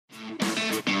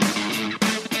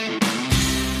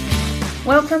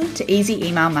Welcome to Easy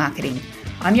Email Marketing.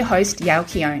 I'm your host, Yael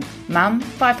Keown, mum,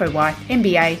 FIFO wife,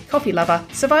 MBA, coffee lover,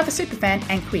 Survivor superfan,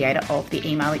 and creator of the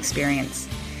email experience.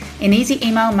 In Easy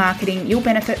Email Marketing, you'll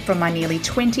benefit from my nearly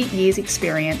 20 years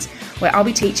experience, where I'll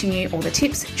be teaching you all the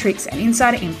tips, tricks, and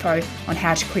insider info on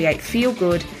how to create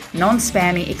feel-good,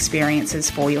 non-spammy experiences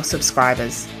for your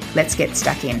subscribers. Let's get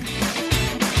stuck in.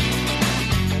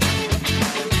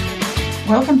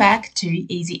 Welcome back to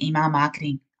Easy Email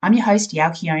Marketing. I'm your host,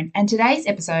 Yael Keown, and today's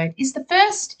episode is the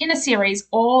first in a series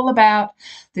all about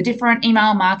the different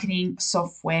email marketing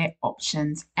software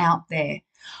options out there.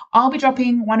 I'll be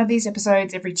dropping one of these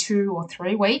episodes every 2 or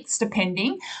 3 weeks,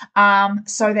 depending,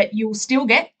 so that you'll still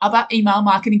get other email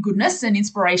marketing goodness and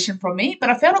inspiration from me. But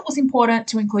I felt it was important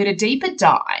to include a deeper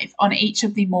dive on each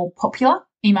of the more popular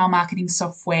email marketing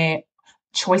software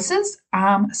choices,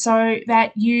 so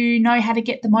that you know how to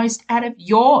get the most out of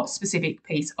your specific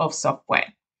piece of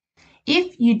software.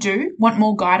 If you do want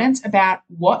more guidance about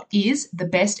what is the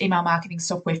best email marketing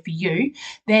software for you,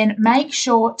 then make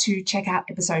sure to check out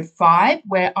episode 5,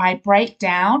 where I break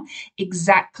down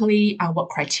exactly what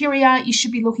criteria you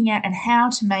should be looking at and how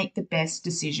to make the best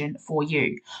decision for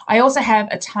you. I also have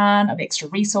a ton of extra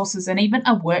resources and even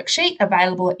a worksheet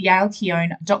available at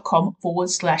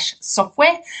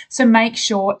yaelkeown.com/software. So make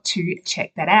sure to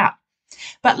check that out.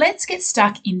 But let's get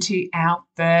stuck into our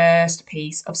first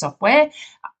piece of software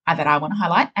that I want to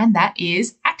highlight, and that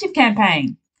is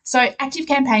ActiveCampaign. So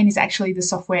ActiveCampaign is actually the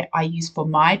software I use for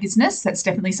my business. That's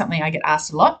definitely something I get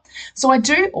asked a lot. So I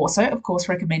do also, of course,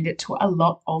 recommend it to a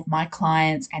lot of my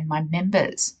clients and my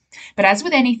members. But as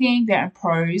with anything, there are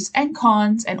pros and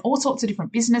cons and all sorts of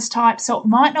different business types, so it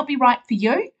might not be right for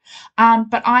you,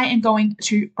 but I am going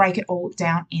to break it all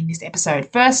down in this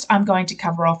episode. First, I'm going to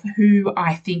cover off who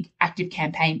I think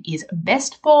ActiveCampaign is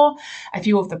best for, a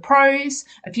few of the pros,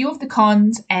 a few of the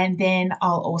cons, and then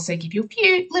I'll also give you a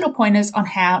few little pointers on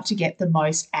how to get the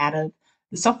most out of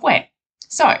the software.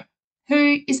 So,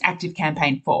 who is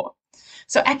ActiveCampaign for?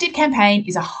 So ActiveCampaign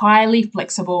is a highly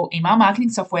flexible email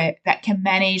marketing software that can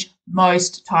manage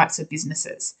most types of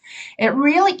businesses. It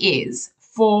really is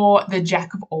for the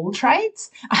jack of all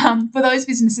trades, for those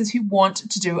businesses who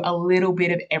want to do a little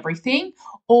bit of everything,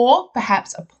 or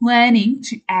perhaps are planning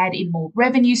to add in more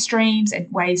revenue streams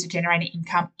and ways of generating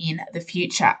income in the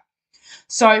future.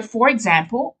 So, for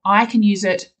example, I can use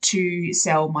it to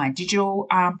sell my digital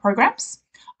programs.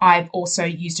 I've also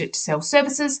used it to sell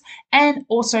services and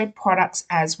also products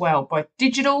as well, both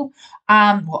digital.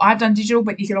 I've done digital,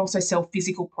 but you can also sell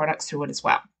physical products through it as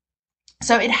well.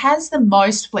 So it has the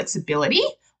most flexibility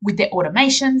with their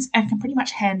automations and can pretty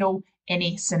much handle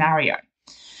any scenario.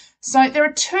 So there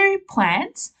are 2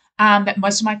 plans that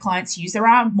most of my clients use. There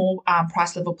are more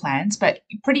price level plans, but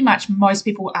pretty much most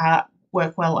people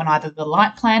work well on either the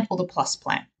Lite plan or the Plus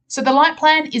plan. So the Lite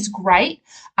plan is great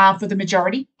for the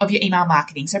majority of your email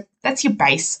marketing. So that's your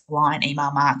baseline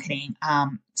email marketing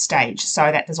stage.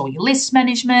 So that does all your list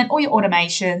management, all your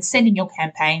automation, sending your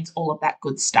campaigns, all of that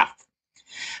good stuff.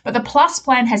 But the Plus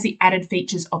plan has the added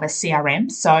features of a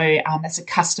CRM. So that's a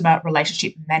customer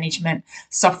relationship management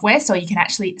software. So you can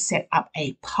actually set up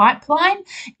a pipeline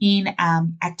in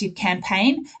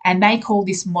ActiveCampaign, and they call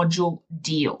this module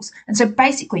deals. And so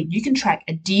basically you can track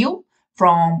a deal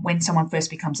from when someone first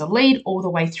becomes a lead all the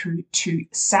way through to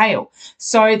sale.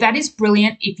 So that is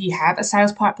brilliant if you have a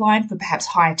sales pipeline for perhaps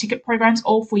higher ticket programs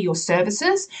or for your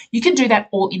services. You can do that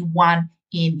all in one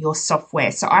in your software.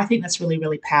 So I think that's really,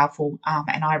 really powerful,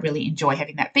 and I really enjoy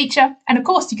having that feature. And of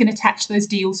course, you can attach those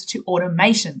deals to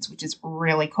automations, which is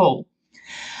really cool.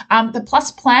 The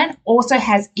Plus plan also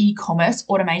has e-commerce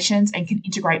automations and can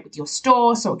integrate with your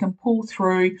store, so it can pull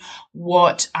through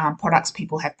what products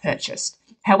people have purchased.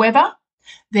 However,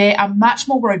 there are much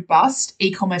more robust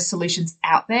e-commerce solutions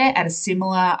out there at a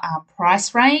similar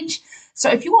price range. So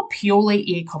if you are purely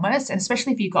e-commerce, and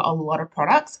especially if you've got a lot of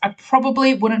products, I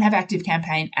probably wouldn't have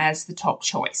ActiveCampaign as the top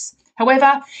choice.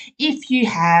 However, if you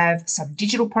have some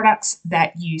digital products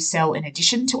that you sell in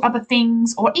addition to other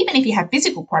things, or even if you have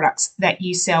physical products that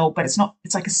you sell, but it's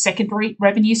like a secondary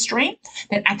revenue stream,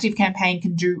 then ActiveCampaign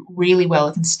can do really well.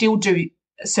 It can still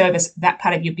service that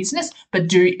part of your business, but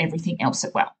do everything else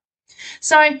as well.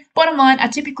 So bottom line, I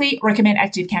typically recommend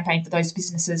ActiveCampaign for those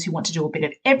businesses who want to do a bit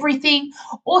of everything,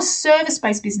 or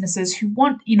service-based businesses who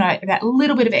want, that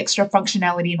little bit of extra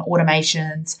functionality and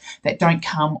automations that don't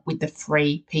come with the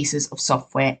free pieces of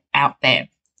software out there.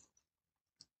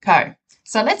 Okay,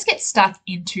 so let's get stuck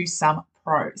into some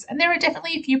pros. And there are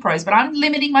definitely a few pros, but I'm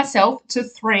limiting myself to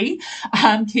 3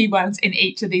 key ones in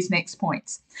each of these next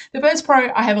points. The first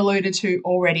pro I have alluded to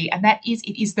already, and that is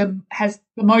has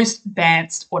the most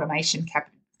advanced automation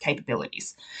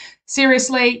capabilities.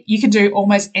 Seriously, you can do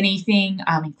almost anything,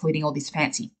 including all these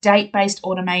fancy date-based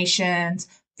automations,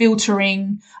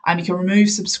 filtering. You can remove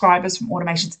subscribers from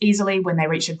automations easily when they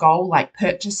reach a goal like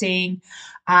purchasing.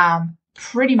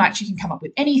 Pretty much you can come up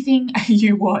with anything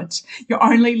you want. You're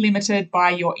only limited by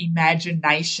your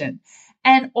imagination.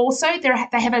 And also they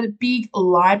have a big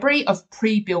library of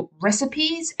pre-built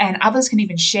recipes, and others can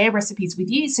even share recipes with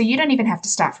you. So you don't even have to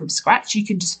start from scratch. You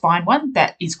can just find one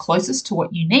that is closest to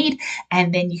what you need,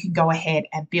 and then you can go ahead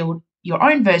and build your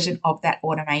own version of that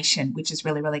automation, which is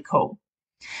really, really cool.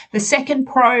 The second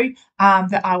pro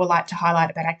that I would like to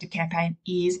highlight about ActiveCampaign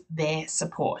is their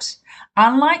support.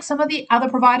 Unlike some of the other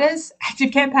providers,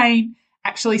 ActiveCampaign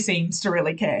actually seems to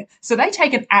really care. So they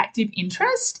take an active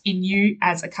interest in you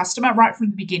as a customer right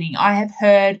from the beginning. I have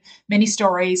heard many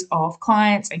stories of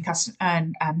clients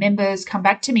and members come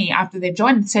back to me after they've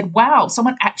joined and said, wow,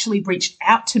 someone actually reached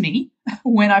out to me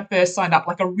when I first signed up,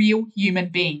 like a real human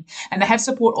being. And they have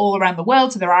support all around the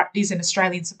world. So there is an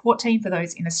Australian support team for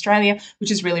those in Australia,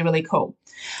 which is really, really cool.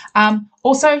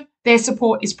 Also, their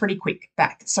support is pretty quick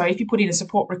back. So if you put in a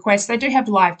support request, they do have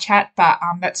live chat, but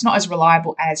that's not as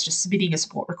reliable as just submitting a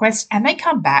support request, and they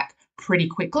come back pretty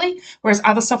quickly. Whereas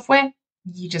other software,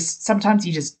 sometimes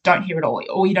you just don't hear it all,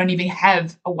 or you don't even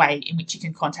have a way in which you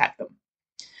can contact them.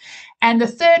 And the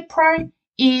third pro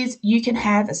is you can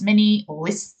have as many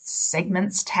lists,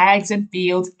 segments, tags, and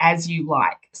fields as you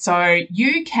like. So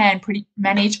you can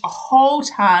manage a whole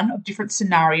ton of different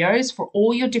scenarios for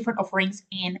all your different offerings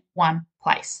in one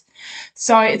place.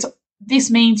 So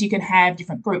this means you can have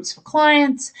different groups for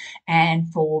clients and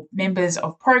for members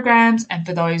of programs and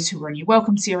for those who are in your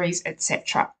welcome series,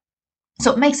 etc.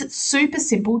 So it makes it super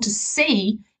simple to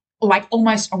see, like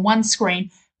almost on one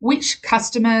screen, which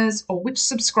customers or which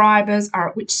subscribers are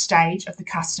at which stage of the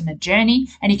customer journey,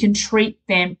 and you can treat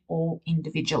them all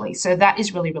individually. So that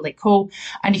is really, really cool.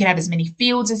 And you can have as many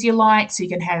fields as you like. So you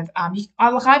can have,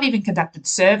 I've even conducted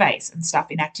surveys and stuff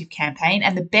in ActiveCampaign.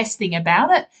 And the best thing about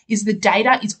it is the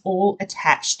data is all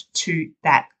attached to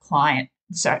that client.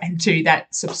 And to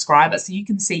that subscriber. So you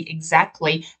can see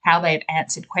exactly how they've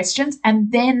answered questions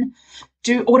and then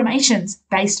do automations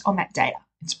based on that data.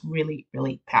 It's really,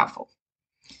 really powerful.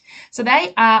 So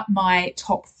they are my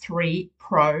top 3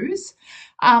 pros.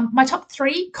 My top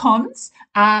 3 cons,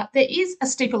 there is a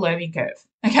steeper learning curve.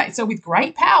 Okay, so with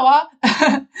great power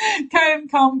can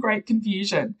come great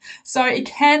confusion. So it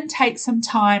can take some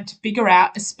time to figure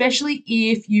out, especially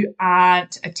if you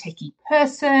aren't a techie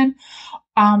person,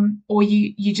 or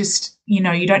you just,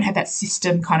 you don't have that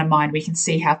system kind of mind where you can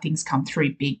see how things come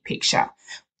through big picture.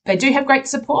 They do have great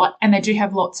support, and they do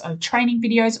have lots of training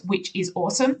videos, which is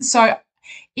awesome. So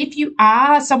if you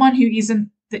are someone who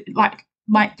isn't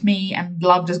like me and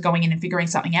love just going in and figuring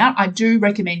something out, I do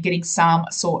recommend getting some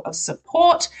sort of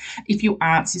support if you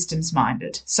aren't systems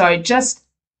minded. So just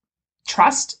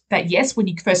trust that, yes, when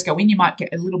you first go in, you might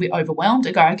get a little bit overwhelmed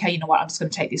and go, okay, you know what, I'm just going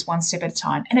to take this one step at a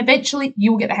time. And eventually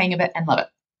you will get the hang of it and love it.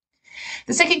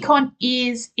 The second con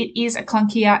is it is a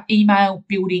clunkier email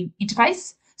building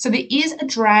interface. So there is a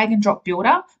drag and drop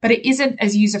builder, but it isn't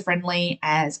as user-friendly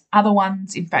as other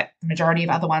ones, in fact, the majority of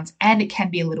other ones, and it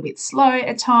can be a little bit slow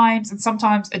at times, and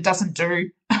sometimes it doesn't do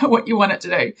what you want it to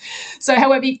do. So,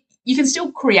 however, you can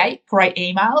still create great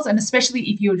emails, and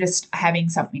especially if you're just having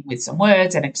something with some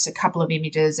words and just a couple of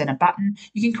images and a button,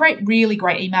 you can create really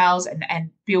great emails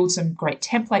and build some great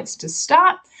templates to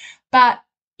start, but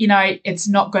it's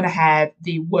not going to have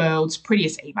the world's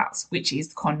prettiest emails, which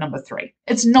is con number 3.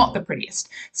 It's not the prettiest.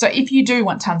 So if you do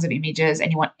want tons of images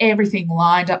and you want everything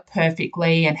lined up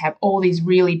perfectly and have all these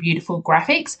really beautiful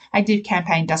graphics,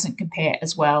 ActiveCampaign doesn't compare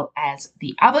as well as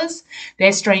the others.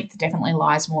 Their strength definitely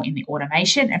lies more in the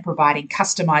automation and providing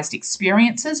customized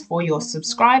experiences for your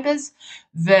subscribers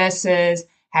versus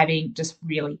having just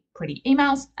really pretty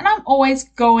emails. And I'm always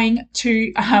going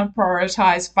to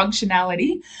prioritize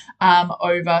functionality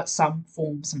over some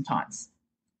form sometimes.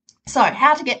 So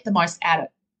how to get the most out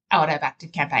of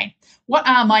ActiveCampaign. What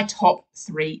are my top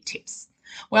 3 tips?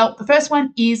 Well, the first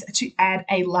one is to add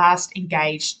a last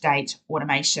engaged date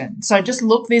automation. So just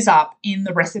look this up in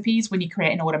the recipes when you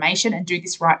create an automation and do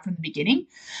this right from the beginning.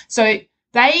 So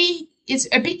it's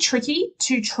a bit tricky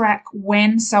to track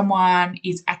when someone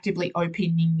is actively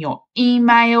opening your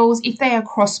emails, if they are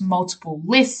across multiple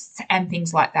lists and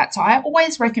things like that. So I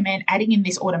always recommend adding in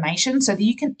this automation so that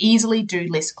you can easily do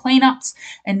list cleanups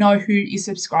and know who is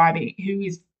subscribing, who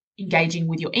is engaging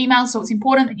with your emails. So it's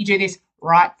important that you do this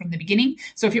right from the beginning.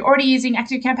 So if you're already using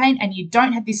ActiveCampaign and you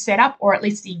don't have this set up, or at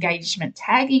least the engagement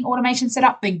tagging automation set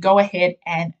up, then go ahead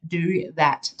and do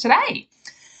that today.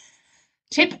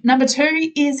 Tip number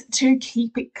 2 is to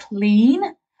keep it clean.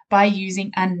 by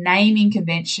using a naming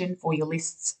convention for your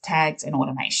lists, tags, and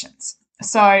automations.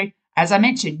 So, as I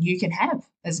mentioned, you can have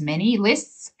as many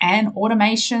lists and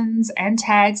automations and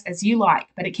tags as you like,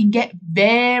 but it can get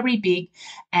very big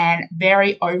and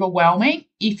very overwhelming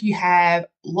if you have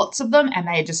lots of them and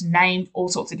they are just named all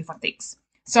sorts of different things.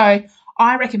 So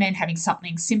I recommend having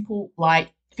something simple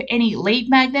like for any lead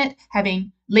magnet,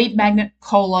 having lead magnet :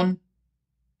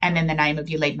 and then the name of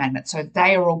your lead magnet. So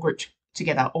they are all grouped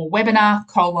together, or webinar :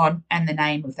 and the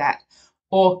name of that,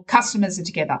 or customers are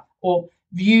together, or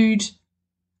viewed :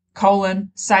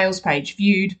 sales page,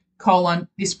 viewed :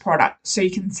 this product. So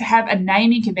you can have a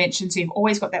naming convention. So you've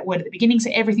always got that word at the beginning. So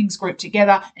everything's grouped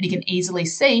together and you can easily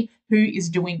see who is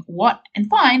doing what and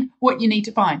find what you need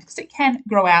to find, because it can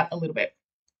grow out a little bit.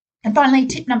 And finally,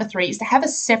 tip number 3 is to have a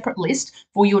separate list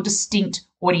for your distinct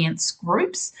audience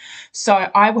groups.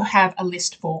 So I will have a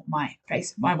list for my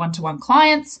one-to-one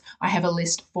clients. I have a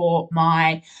list for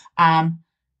my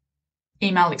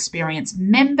email experience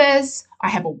members. I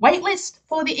have a wait list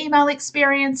for the email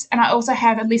experience, and I also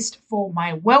have a list for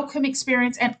my welcome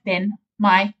experience and then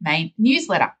my main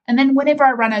newsletter. And then whenever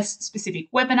I run a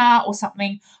specific webinar or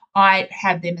something, I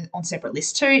have them on separate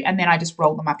lists too, and then I just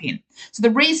roll them up in. So the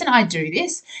reason I do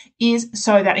this is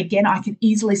so that, again, I can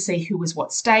easily see who is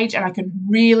what stage, and I can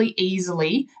really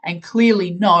easily and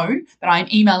clearly know that I'm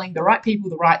emailing the right people,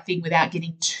 the right thing, without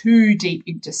getting too deep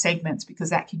into segments, because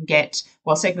that can get,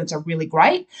 while segments are really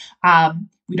great,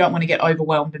 we don't want to get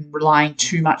overwhelmed and relying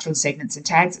too much on segments and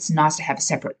tags. It's nice to have a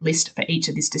separate list for each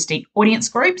of these distinct audience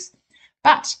groups.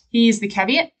 But here's the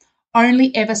caveat.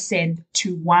 Only ever send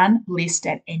to one list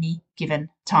at any given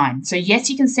time. So yes,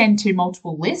 you can send to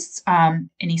multiple lists,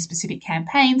 any specific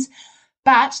campaigns,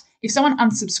 but if someone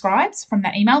unsubscribes from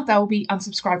that email, they'll be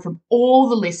unsubscribed from all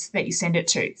the lists that you send it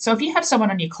to. So if you have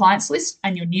someone on your clients list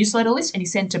and your newsletter list and you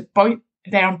send to both,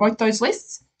 they're on both those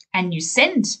lists, and you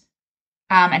send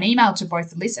an email to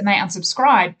both the lists and they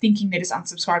unsubscribe thinking they're just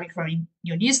unsubscribing from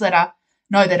your newsletter,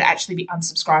 know that it actually be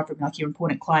unsubscribed from like your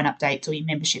important client updates or your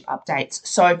membership updates.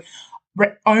 So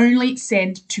only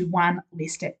send to one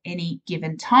list at any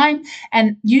given time,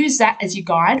 and use that as your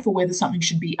guide for whether something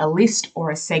should be a list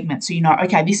or a segment. So you know,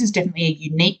 okay, this is definitely a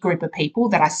unique group of people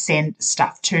that I send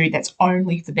stuff to that's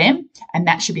only for them, and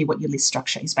that should be what your list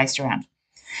structure is based around.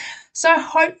 So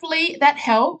hopefully that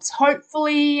helps.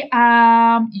 Hopefully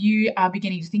you are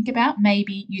beginning to think about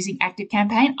maybe using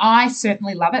ActiveCampaign. I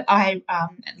certainly love it. I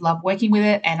love working with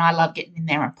it, and I love getting in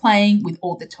there and playing with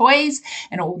all the toys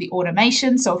and all the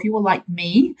automation. So if you were like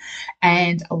me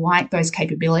and like those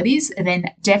capabilities, then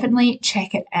definitely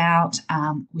check it out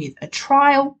with a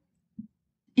trial.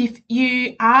 If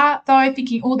you are, though,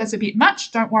 thinking, oh, that's a bit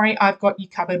much, don't worry. I've got you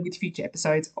covered with future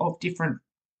episodes of different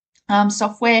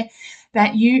software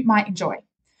that you might enjoy.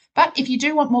 But if you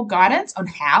do want more guidance on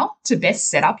how to best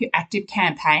set up your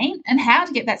ActiveCampaign and how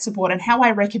to get that support and how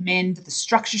I recommend the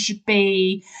structure should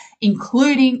be,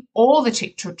 including all the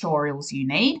tutorials you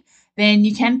need, then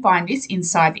you can find this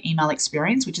inside the Email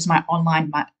Experience, which is my online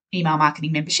email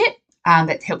marketing membership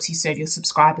that helps you serve your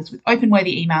subscribers with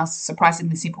open-worthy emails,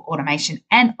 surprisingly simple automation,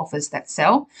 and offers that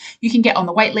sell. You can get on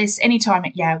the waitlist anytime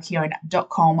at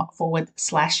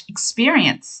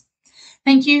yaelkeown.com/experience.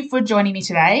 Thank you for joining me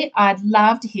today. I'd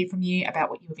love to hear from you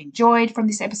about what you have enjoyed from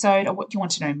this episode or what you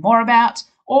want to know more about,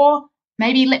 or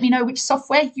maybe let me know which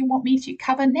software you want me to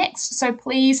cover next. So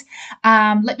please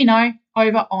let me know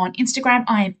over on Instagram.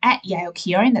 I am at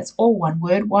yaelkeown. That's all one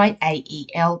word,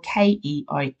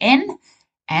 YAELKEON.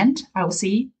 And I will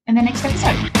see you in the next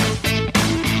episode.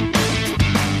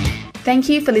 Thank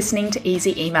you for listening to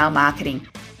Easy Email Marketing.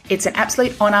 It's an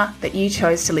absolute honour that you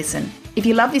chose to listen. If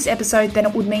you love this episode, then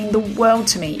it would mean the world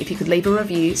to me if you could leave a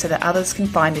review so that others can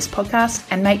find this podcast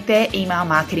and make their email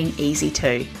marketing easy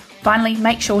too. Finally,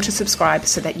 make sure to subscribe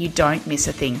so that you don't miss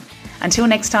a thing. Until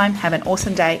next time, have an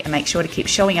awesome day and make sure to keep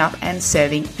showing up and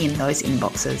serving in those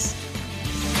inboxes.